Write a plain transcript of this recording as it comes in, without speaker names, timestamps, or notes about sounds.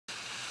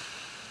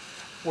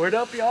Word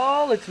up,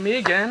 y'all, it's me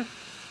again.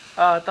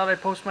 Thought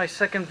I'd post my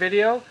second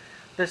video.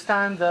 This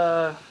time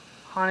the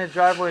haunted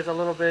driveway is a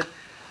little bit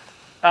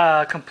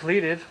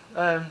completed.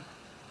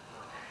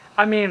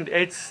 I mean,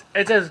 it's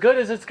as good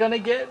as it's gonna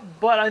get,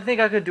 but I think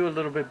I could do a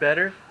little bit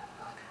better.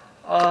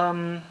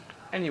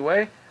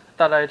 Anyway,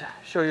 thought I'd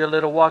show you a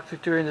little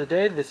walkthrough during the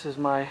day. This is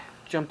my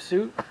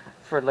jumpsuit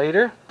for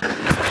later.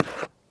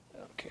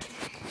 Okay, here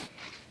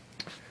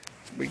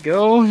we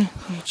go.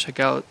 Check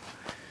out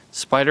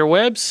spider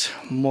webs,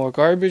 more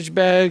garbage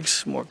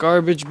bags, more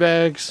garbage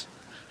bags.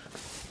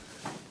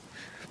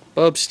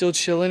 Bub's still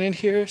chilling in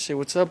here. Say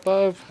what's up,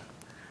 Bub.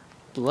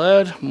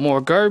 Blood, more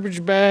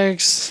garbage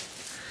bags.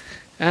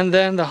 And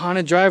then the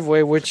haunted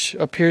driveway, which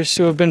appears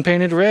to have been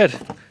painted red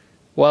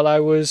while I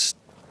was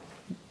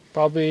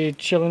probably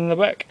chilling in the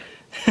back.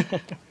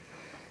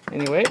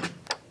 Anyway,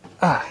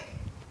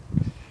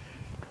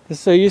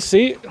 so you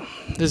see,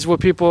 this is what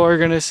people are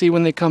going to see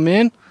when they come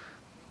in.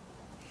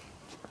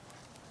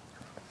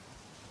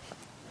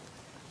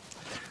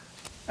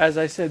 As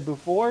I said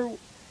before,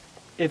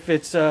 if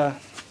it's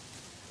darker,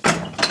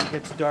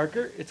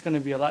 it's going to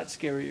be a lot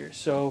scarier.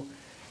 So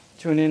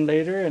tune in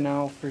later and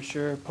I'll for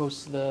sure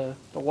post the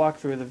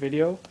walkthrough of the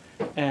video.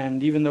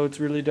 And even though it's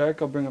really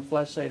dark, I'll bring a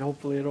flashlight.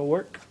 Hopefully it'll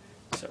work.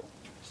 So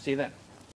see you then.